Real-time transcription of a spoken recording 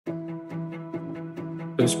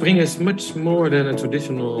And SprINg is much more than a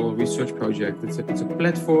traditional research project. It's a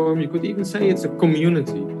platform. You could even say it's a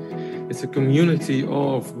community. It's a community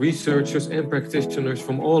of researchers and practitioners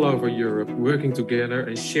from all over Europe working together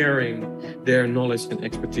and sharing their knowledge and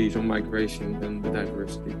expertise on migration and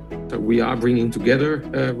diversity. So we are bringing together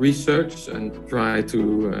research and try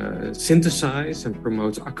to synthesize and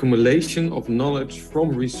promote accumulation of knowledge from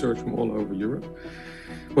research from all over Europe.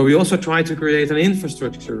 But we also try to create an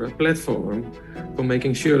infrastructure, a platform for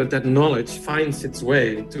making sure that that knowledge finds its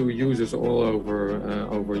way to users all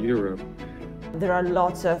over Europe. There are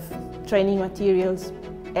lots of training materials,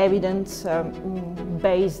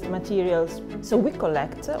 evidence-based materials. So we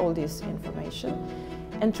collect all this information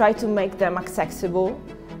and try to make them accessible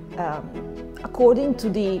according to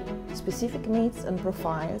the specific needs and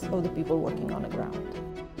profiles of the people working on the ground.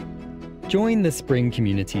 Join the SprINg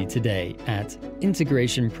community today at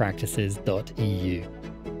integrationpractices.eu.